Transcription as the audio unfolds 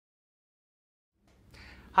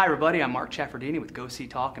Hi everybody, I'm Mark Chaffardini with Go See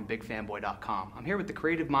Talk and BigFanboy.com. I'm here with the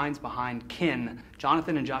creative minds behind Kin,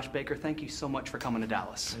 Jonathan and Josh Baker. Thank you so much for coming to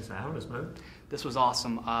Dallas. Thanks for having us, man. This was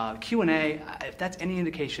awesome. Q&A, if that's any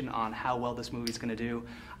indication on how well this movie's going to do,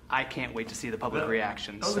 I can't wait to see the public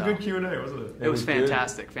reaction. That was a good Q&A, wasn't it? It was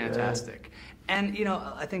fantastic, fantastic. Yeah. And, you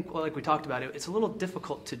know, I think, well, like we talked about, it's a little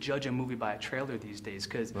difficult to judge a movie by a trailer these days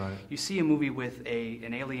because you see a movie with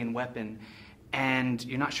an alien weapon and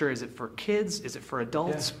you're not sure, is it for kids, is it for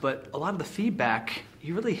adults? Yeah. But a lot of the feedback,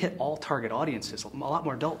 you really hit all target audiences, a lot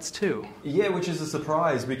more adults too. Yeah, which is a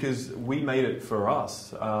surprise because we made it for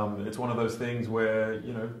us. It's one of those things where,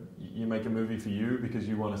 you know, you make a movie for you because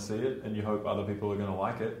you want to see it and you hope other people are going to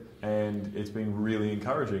like it. And it's been really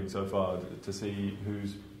encouraging so far to see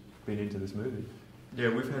who's been into this movie. Yeah,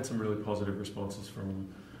 we've had some really positive responses from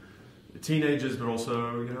teenagers, but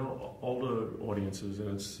also, you know, older audiences, and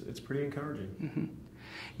it's pretty encouraging. Mm-hmm.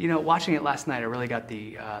 You know, watching it last night, I really got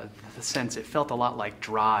the sense it felt a lot like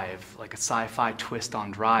Drive, like a sci-fi twist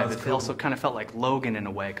on Drive. That's cool. Also kind of felt like Logan in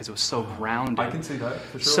a way because it was so grounded. I can see that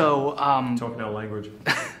for sure. So talking our language.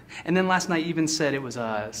 And then last night, you even said it was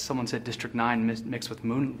someone said District 9 mixed with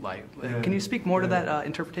Moonlight. Yeah. Can you speak more to that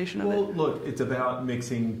interpretation of it? Well, look, it's about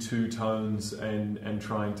mixing two tones and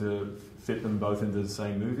trying to fit them both into the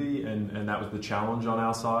same movie, and that was the challenge on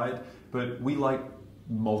our side. But we like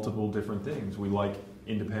multiple different things. We like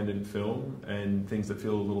independent film and things that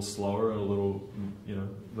feel a little slower and a little, you know,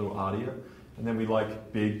 a little artier. And then we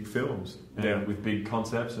like big films with big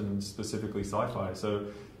concepts and specifically sci-fi. So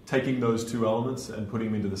taking those two elements and putting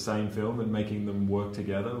them into the same film and making them work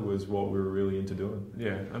together was what we were really into doing.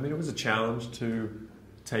 Yeah, I mean, it was a challenge to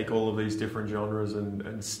take all of these different genres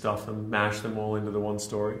and stuff and mash them all into the one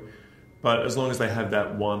story. But as long as they have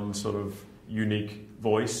that one sort of unique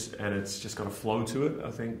voice and it's just got a flow to it,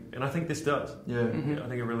 I think this does. Yeah. Mm-hmm. I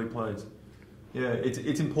think it really plays. Yeah,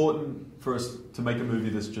 it's important for us to make a movie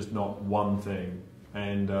that's just not one thing.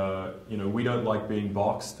 And, you know, we don't like being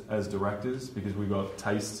boxed as directors because we've got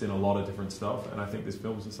tastes in a lot of different stuff, and I think this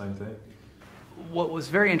film's the same thing. What was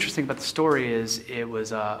very interesting about the story is it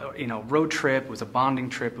was a road trip, it was a bonding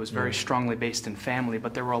trip, it was very strongly based in family,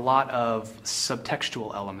 but there were a lot of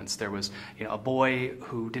subtextual elements. There was a boy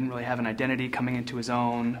who didn't really have an identity coming into his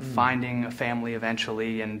own, finding a family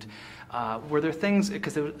eventually, and were there things,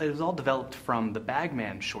 because it was all developed from the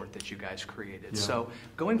Bagman short that you guys created. Yeah. So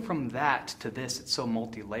going from that to this, it's so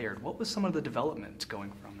multi-layered. What was some of the development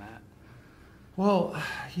going from that? Well,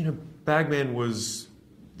 Bagman was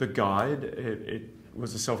the guide. It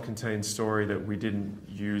was a self-contained story that we didn't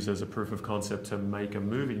use as a proof of concept to make a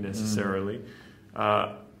movie necessarily.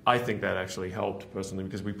 I think that actually helped personally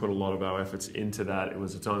because we put a lot of our efforts into that. It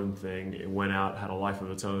was its own thing. It went out, had a life of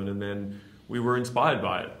its own, and then we were inspired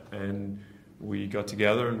by it. And we got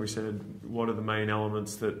together and we said, what are the main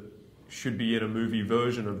elements that should be in a movie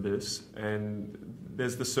version of this? And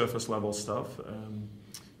there's the surface level stuff.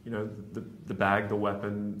 The bag, the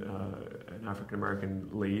weapon, an African-American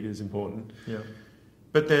lead is important. Yeah.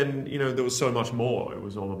 But then, there was so much more. It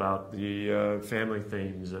was all about the family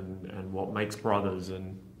themes and what makes brothers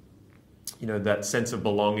and, that sense of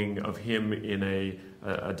belonging of him in a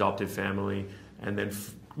adoptive family and then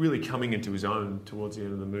really coming into his own towards the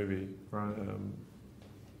end of the movie. Right.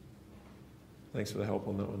 Thanks for the help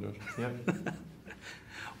on that one, Josh. Yeah.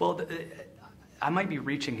 Well, I might be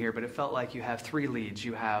reaching here, but it felt like you have three leads.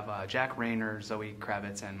 You have Jack Reynor, Zoe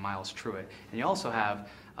Kravitz, and Miles Truitt. And you also have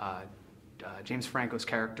James Franco's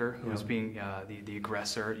character, who's being the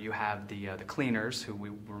aggressor. You have the cleaners, who we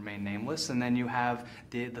remain nameless. And then you have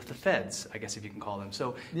the feds, I guess if you can call them.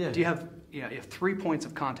 So do you have, you have 3 points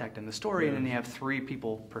of contact in the story, and then you have 3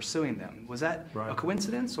 people pursuing them. Was that a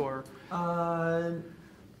coincidence, or?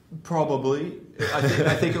 Probably.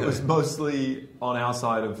 I think it was mostly on our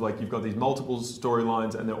side of you've got these multiple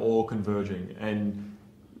storylines and they're all converging, and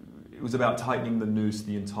it was about tightening the noose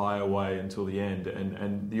the entire way until the end,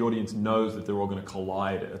 and the audience knows that they're all going to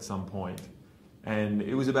collide at some point, and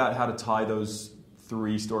it was about how to tie those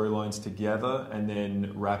 3 storylines together and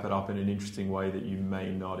then wrap it up in an interesting way that you may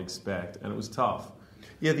not expect, and it was tough.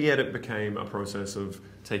 Yeah, the edit became a process of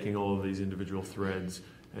taking all of these individual threads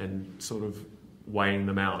and sort of weighing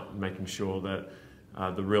them out and making sure that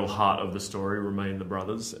the real heart of the story remain the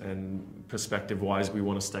brothers, and perspective-wise we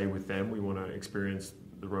want to stay with them, we want to experience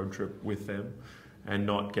the road trip with them and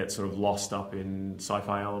not get sort of lost up in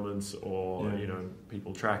sci-fi elements or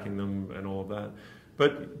people tracking them and all of that.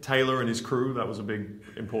 But Taylor and his crew, that was a big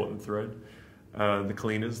important thread. The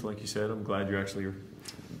cleaners, like you said, I'm glad you actually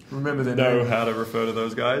remember their know name. How to refer to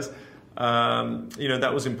those guys.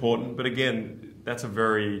 That was important, but again, that's a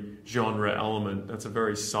very genre element. That's a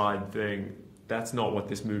very side thing. that's not what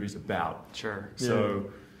this movie's about. Sure. So,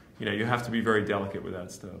 you have to be very delicate with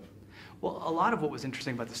that stuff. Well, a lot of what was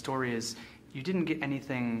interesting about the story is you didn't get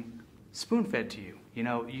anything spoon-fed to you.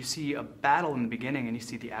 You see a battle in the beginning, and you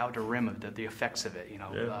see the outer rim of the effects of it.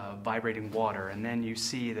 Vibrating water, and then you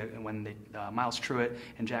see that when Miles Truitt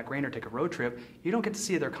and Jack Reynor take a road trip, you don't get to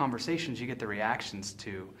see their conversations; you get the reactions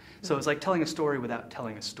to. So it's like telling a story without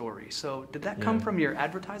telling a story. So did that come from your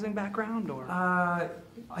advertising background, or?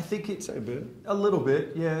 I think it's a little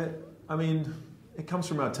bit. Yeah, I mean, it comes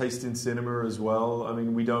from our taste in cinema as well. I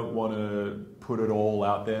mean, we don't want to put it all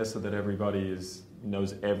out there so that everybody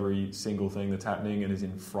knows every single thing that's happening and is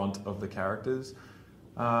in front of the characters.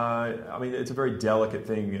 I mean, it's a very delicate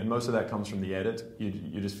thing, and most of that comes from the edit.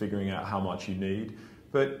 You're just figuring out how much you need.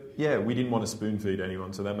 But yeah, we didn't want to spoon feed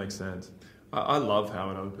anyone, so that makes sense. I love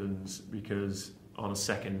how it opens because on a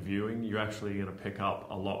second viewing, you're actually going to pick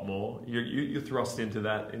up a lot more. You're thrust into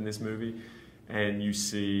that in this movie, and you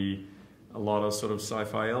see a lot of sort of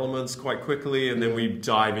sci-fi elements quite quickly, and then we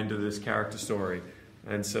dive into this character story.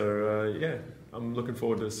 And so, I'm looking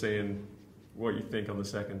forward to seeing what you think on the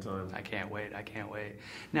second time. I can't wait.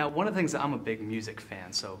 Now, one of the things that I'm a big music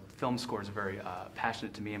fan, so film scores are very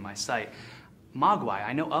passionate to me in my sight. Mogwai,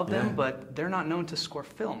 I know of them, but they're not known to score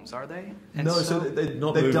films, are they? And so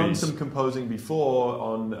they've done some composing before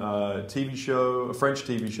on a French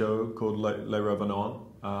TV show called Les Revenants.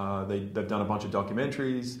 They've done a bunch of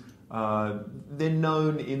documentaries. They're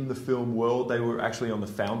known in the film world. They were actually on the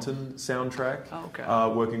Fountain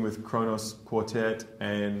soundtrack, working with Kronos Quartet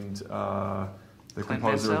and the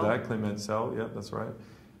composer of that, Clint Mansell. Yeah, that's right.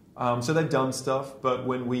 So they've done stuff, but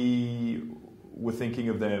when we were thinking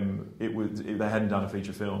of them, they hadn't done a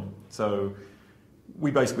feature film. So we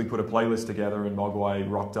basically put a playlist together, and Mogwai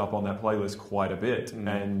rocked up on that playlist quite a bit.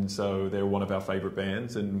 And so they're one of our favorite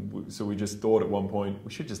bands, and so we just thought at one point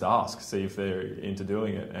we should just see if they're into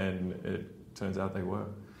doing it, and it turns out they were.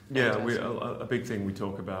 Yeah, a big thing we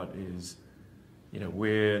talk about is,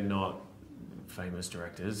 we're not famous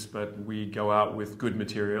directors, but we go out with good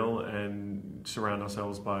material and surround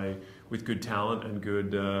ourselves with good talent and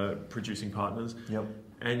good producing partners. Yep.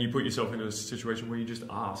 And you put yourself in a situation where you just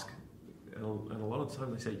ask. And a lot of the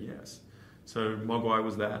time they say yes. So Mogwai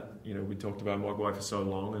was that. We talked about Mogwai for so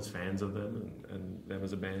long as fans of them and them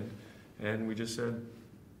as a band. And we just said,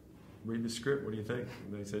 read the script, what do you think?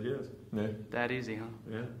 And they said yes. Yeah. That easy, huh?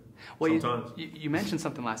 Yeah. Well, sometimes. You mentioned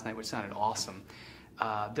something last night which sounded awesome.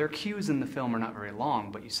 Their cues in the film are not very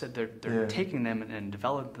long, but you said they're taking them and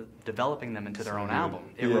developing them into their own album.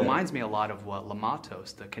 It reminds me a lot of what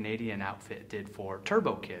Lamatos, the Canadian outfit, did for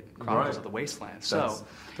Turbo Kid, Chronicles of the Wasteland.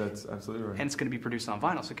 That's absolutely right. And it's going to be produced on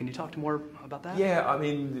vinyl. So can you talk more about that? Yeah, I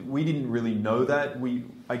mean, we didn't really know that.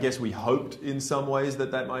 I guess we hoped in some ways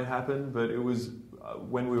that might happen, but it was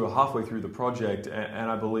when we were halfway through the project, and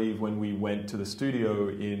I believe when we went to the studio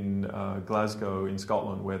in Glasgow in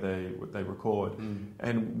Scotland where they record,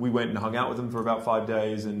 and we went and hung out with them for about 5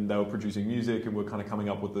 days, and they were producing music, and we're kind of coming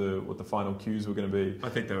up with what the final cues were going to be. I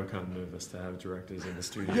think they were kind of nervous to have directors in the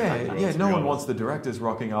studio. Yeah. No one wants the directors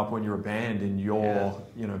rocking up when you're a band in your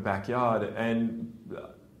backyard, and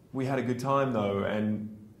we had a good time though.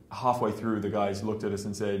 And halfway through, the guys looked at us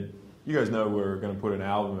and said, "You guys know we're going to put an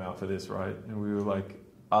album out for this, right?" And we were like,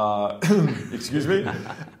 excuse me?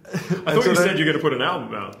 I thought you said you're going to put an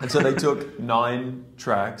album out. And so they took 9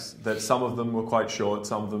 tracks that some of them were quite short,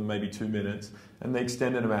 some of them maybe 2 minutes, and they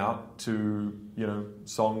extended them out to,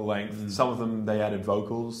 song length. Some of them they added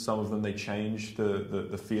vocals, some of them they changed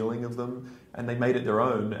the feeling of them, and they made it their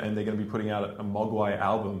own, and they're going to be putting out a Mogwai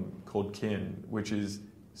album called Kin, which is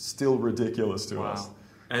still ridiculous to us.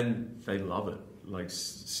 And they love it. Like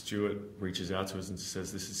Stuart reaches out to us and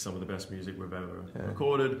says, "This is some of the best music we've ever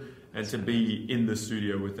recorded," and to be in the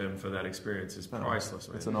studio with them for that experience is priceless.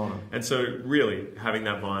 Man. It's an honor. And so, really, having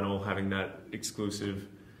that vinyl, having that exclusive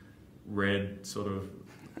red sort of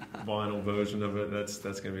vinyl version of it, that's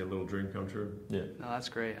going to be a little dream come true. Yeah, no, that's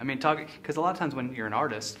great. I mean, because a lot of times when you're an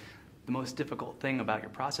artist, the most difficult thing about your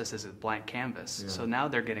process is a blank canvas. So now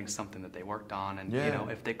they're getting something that they worked on, and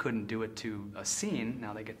if they couldn't do it to a scene,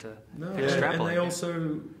 now they get to extrapolate. And they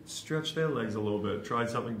also stretched their legs a little bit, tried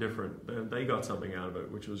something different. They got something out of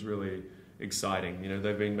it, which was really exciting.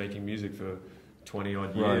 They've been making music for 20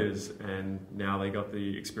 odd years, and now they got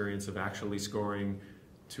the experience of actually scoring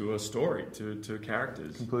to a story, to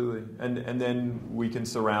characters. Completely. And then we can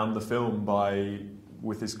surround the film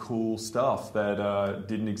with this cool stuff that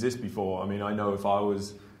didn't exist before. I mean, I know if I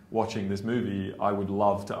was watching this movie, I would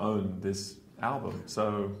love to own this album.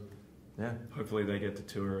 So, yeah. Hopefully they get to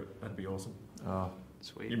tour it. That'd be awesome.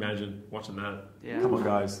 Sweet. You imagine watching that? Yeah. Come on,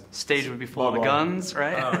 guys. Stage would be full of Bye-bye. guns,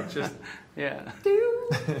 right? Oh, just Yeah.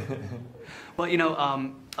 Well,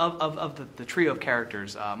 of the trio of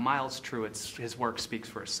characters, Miles Truitt's his work speaks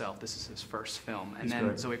for itself. This is his first film, and He's then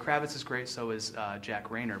great. Zoe Kravitz is great. So is Jack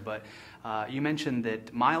Rayner. But you mentioned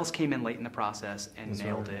that Miles came in late in the process and That's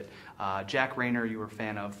nailed right. it. Jack Rayner, you were a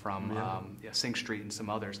fan of from Yeah. Sing Street and some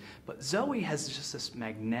others. But Zoe has just this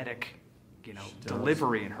magnetic, She does.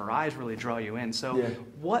 delivery, and her eyes really draw you in. So, Yeah.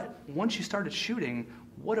 once you started shooting,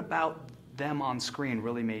 what about them on screen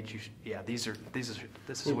really made you? Yeah, this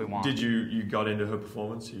is what we want. Did you got into her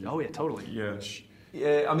performance? Oh yeah, totally. Yeah.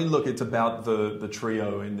 Yeah, I mean, look, it's about the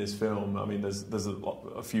trio in this film. I mean, there's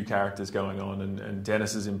a few characters going on, and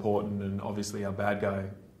Dennis is important, and obviously our bad guy,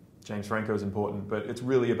 James Franco, is important. But it's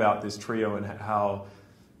really about this trio and how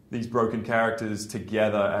these broken characters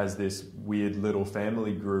together as this weird little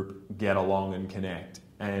family group get along and connect.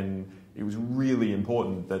 And it was really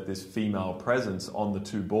important that this female presence on the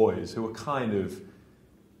two boys, who are kind of,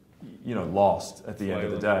 lost at the end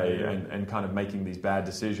of the day, Yeah. and kind of making these bad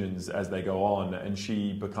decisions as they go on, and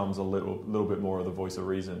she becomes a little bit more of the voice of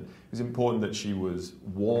reason. It was important that she was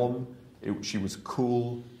warm, she was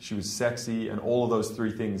cool, she was sexy, and all of those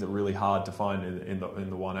three things are really hard to find in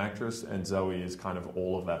the one actress, and Zoe is kind of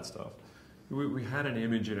all of that stuff. We had an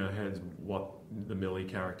image in our heads what the Millie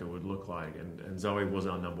character would look like, and Zoe was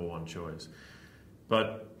our number one choice.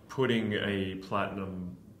 But putting a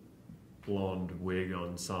platinum blonde wig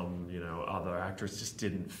on some other actress just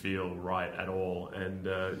didn't feel right at all, and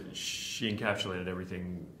she encapsulated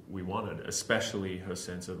everything we wanted, especially her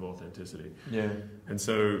sense of authenticity. Yeah. And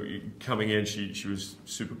so coming in, she was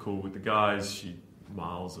super cool with the guys.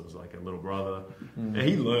 Miles was like a little brother, and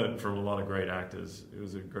he learned from a lot of great actors. It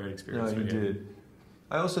was a great No, experience. he for him. did.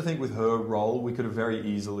 I also think with her role, we could have very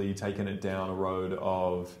easily taken it down a road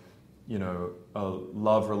of, a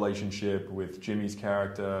love relationship with Jimmy's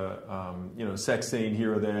character, sex scene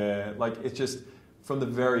here or there. Like, it's just, from the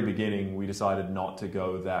very beginning, we decided not to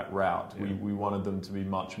go that route. Yeah. We wanted them to be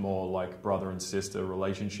much more like brother and sister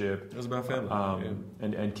relationship. It was about family.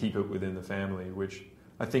 And keep it within the family, which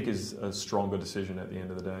I think is a stronger decision at the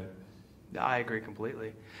end of the day. I agree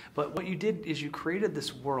completely. But what you did is you created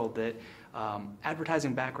this world that,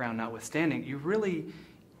 advertising background notwithstanding, you really,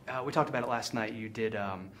 we talked about it last night, you did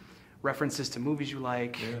references to movies you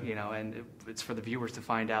like, and it's for the viewers to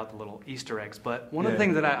find out the little Easter eggs. But one of the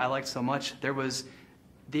things that I liked so much, there was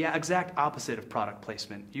the exact opposite of product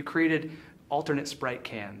placement. You created alternate Sprite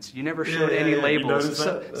cans. You never showed any labels. You So,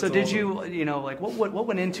 noticed that? so That's did awesome. you, what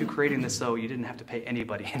went into creating this so you didn't have to pay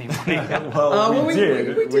anybody any money? Well, we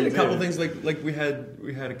did a couple did. things like we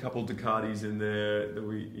had a couple Ducatis in there that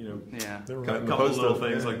we Yeah. They were a right in the couple of poster, little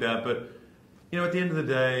things yeah. like that. But at the end of the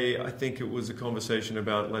day, I think it was a conversation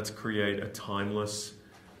about let's create a timeless,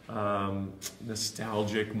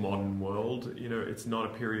 nostalgic modern world. It's not a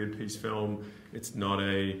period piece film. It's not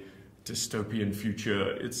a dystopian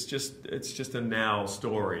future. It's just a now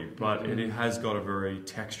story, but it has got a very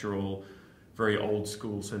textural, very old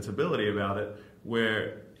school sensibility about it,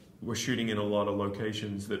 where we're shooting in a lot of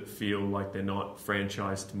locations that feel like they're not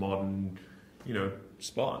franchised modern,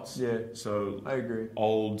 spots. Yeah. So I agree.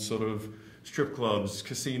 old sort of strip clubs,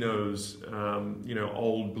 casinos,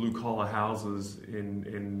 old blue collar houses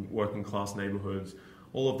in working class neighborhoods.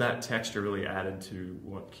 All of that texture really added to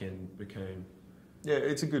what Kin became. Yeah,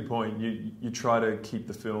 it's a good point. You try to keep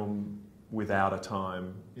the film without a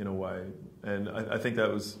time in a way, and I think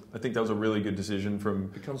that was a really good decision from.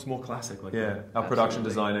 Becomes more classic like Yeah, that. our production Absolutely.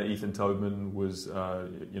 designer Ethan Toadman was a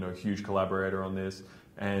huge collaborator on this,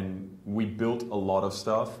 and we built a lot of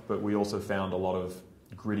stuff, but we also found a lot of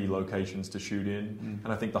gritty locations to shoot in,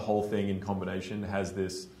 and I think the whole thing in combination has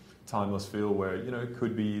this timeless feel where it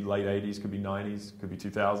could be late 80s, could be 90s, could be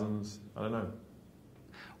 2000s. I don't know.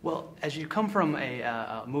 Well, as you come from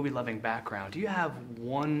a movie-loving background, do you have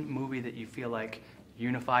one movie that you feel like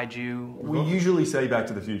unified you? We usually say Back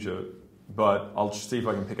to the Future, but I'll see if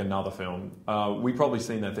I can pick another film. We've probably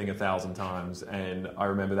seen that thing 1,000 times, and I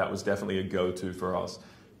remember that was definitely a go-to for us.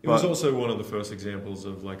 It was also one of the first examples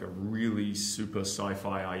of like a really super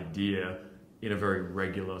sci-fi idea in a very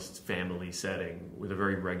regular family setting with a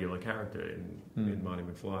very regular character in Marty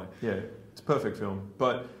McFly. Yeah, it's a perfect film.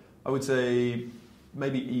 But I would say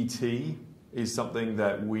maybe E.T. is something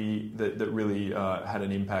that that really had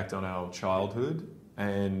an impact on our childhood,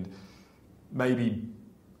 and maybe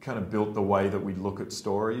kind of built the way that we look at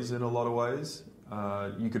stories in a lot of ways. One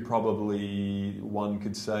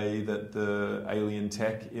could say that the alien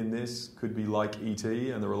tech in this could be like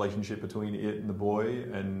E.T. and the relationship between it and the boy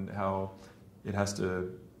and how it has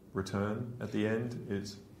to return at the end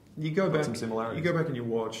is You go back. some similarities. You go back and you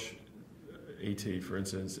watch E.T., for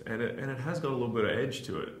instance, and it has got a little bit of edge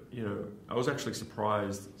to it. You know, I was actually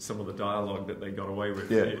surprised some of the dialogue that they got away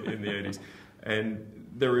with in the 80s, and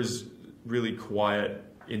there is really quiet,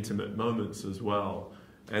 intimate moments as well,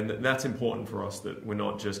 and that's important for us, that we're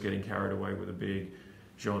not just getting carried away with a big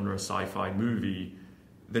genre sci-fi movie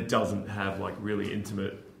that doesn't have like really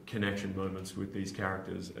intimate connection moments with these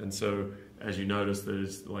characters. And so, as you notice,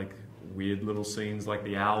 there's like weird little scenes like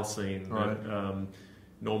the owl scene that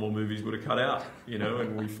normal movies would have cut out, you know,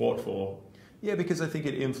 and we fought for. Yeah, because I think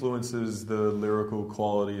it influences the lyrical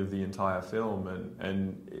quality of the entire film,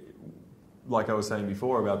 and like I was saying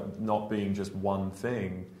before about not being just one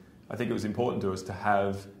thing, I think it was important to us to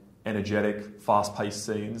have energetic, fast-paced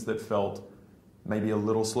scenes that felt maybe a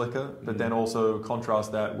little slicker, but then also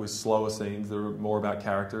contrast that with slower scenes that are more about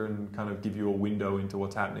character and kind of give you a window into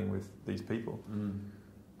what's happening with these people.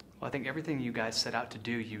 Well, I think everything you guys set out to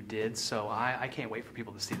do, you did, so I can't wait for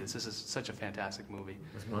people to see this. This is such a fantastic movie.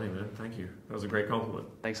 That's money, man. Thank you. That was a great compliment.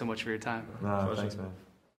 Thanks so much for your time. Thanks, man.